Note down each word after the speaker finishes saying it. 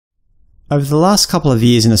Over the last couple of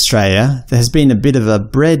years in Australia, there has been a bit of a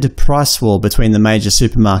bread price war between the major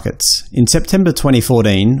supermarkets. In September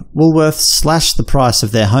 2014, Woolworths slashed the price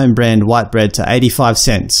of their Homebrand white bread to 85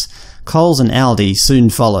 cents. Coles and Aldi soon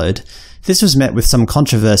followed. This was met with some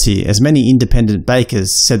controversy as many independent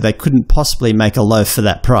bakers said they couldn't possibly make a loaf for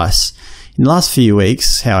that price. In the last few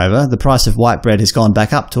weeks, however, the price of white bread has gone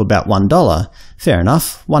back up to about $1. Fair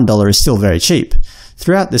enough, $1 is still very cheap.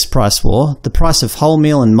 Throughout this price war, the price of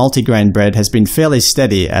wholemeal and multigrain bread has been fairly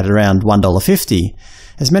steady at around $1.50.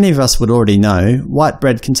 As many of us would already know, white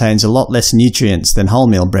bread contains a lot less nutrients than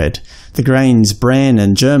wholemeal bread. The grain's bran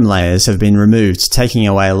and germ layers have been removed, taking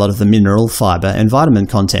away a lot of the mineral, fibre and vitamin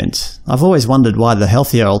content. I've always wondered why the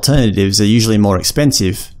healthier alternatives are usually more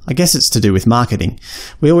expensive. I guess it's to do with marketing.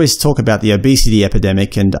 We always talk about the obesity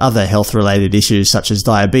epidemic and other health-related issues such as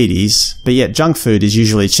diabetes, but yet junk food is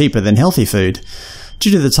usually cheaper than healthy food. Due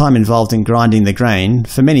to the time involved in grinding the grain,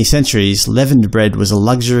 for many centuries leavened bread was a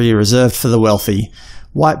luxury reserved for the wealthy.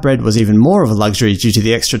 White bread was even more of a luxury due to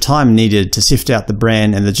the extra time needed to sift out the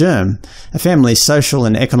bran and the germ. A family's social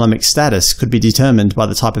and economic status could be determined by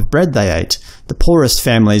the type of bread they ate. The poorest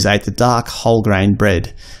families ate the dark, whole-grain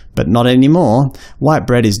bread. But not anymore. White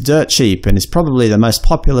bread is dirt cheap and is probably the most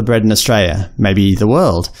popular bread in Australia, maybe the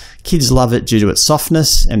world. Kids love it due to its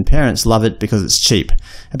softness, and parents love it because it's cheap.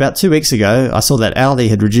 About 2 weeks ago, I saw that Aldi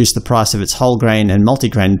had reduced the price of its whole grain and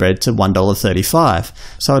multigrain bread to $1.35.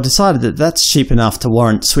 So I decided that that's cheap enough to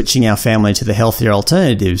warrant switching our family to the healthier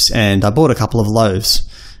alternatives, and I bought a couple of loaves.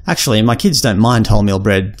 Actually, my kids don't mind wholemeal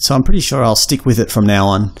bread, so I'm pretty sure I'll stick with it from now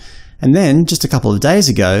on. And then, just a couple of days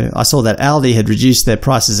ago, I saw that Aldi had reduced their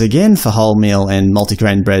prices again for wholemeal and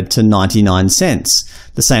multigrain bread to 99 cents,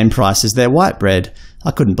 the same price as their white bread. I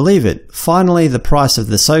couldn't believe it. Finally, the price of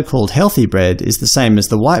the so-called healthy bread is the same as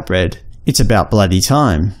the white bread. It's about bloody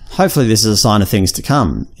time. Hopefully this is a sign of things to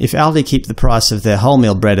come. If Aldi keep the price of their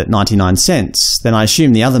wholemeal bread at 99 cents, then I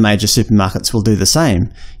assume the other major supermarkets will do the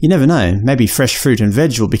same. You never know, maybe fresh fruit and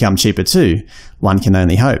veg will become cheaper too. One can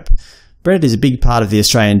only hope. Bread is a big part of the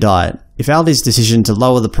Australian diet. If Aldi's decision to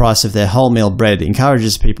lower the price of their wholemeal bread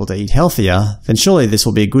encourages people to eat healthier, then surely this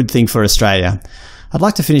will be a good thing for Australia. I'd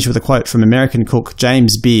like to finish with a quote from American cook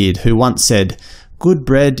James Beard, who once said, "Good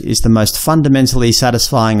bread is the most fundamentally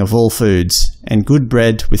satisfying of all foods, and good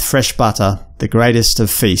bread with fresh butter, the greatest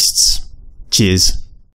of feasts." Cheers.